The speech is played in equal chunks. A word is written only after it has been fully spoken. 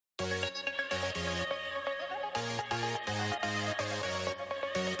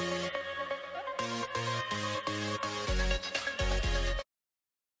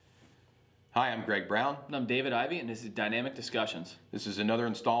Hi, I'm Greg Brown. And I'm David Ivey, and this is Dynamic Discussions. This is another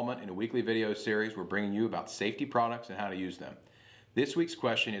installment in a weekly video series we're bringing you about safety products and how to use them. This week's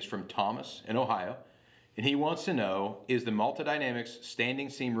question is from Thomas in Ohio, and he wants to know, is the Malta Dynamics standing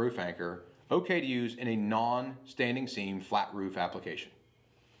seam roof anchor okay to use in a non-standing seam flat roof application?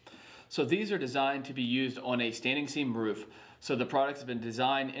 So these are designed to be used on a standing seam roof. So the products have been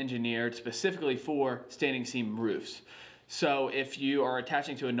designed, engineered specifically for standing seam roofs. So if you are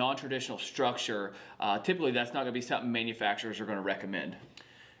attaching to a non-traditional structure, typically that's not going to be something manufacturers are going to recommend.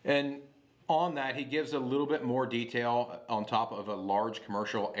 And on that, he gives a little bit more detail on top of a large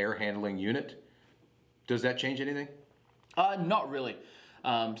commercial air handling unit. Does that change anything? Not really.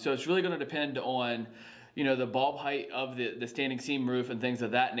 So it's really going to depend on the bulb height of the standing seam roof and things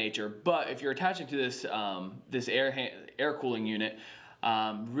of that nature. But if you're attaching to this this air cooling unit,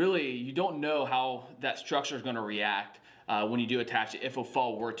 really you don't know how that structure is going to react when you do attach it if a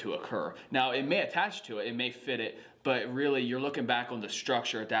fall were to occur. Now it may attach to it, it may fit it, but really you're looking back on the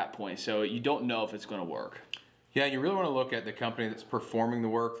structure at that point, so you don't know if it's going to work. Yeah, you really want to look at the company that's performing the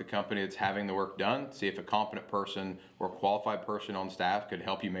work, the company that's having the work done, see if a competent person or qualified person on staff could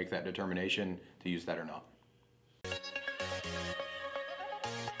help you make that determination to use that or not.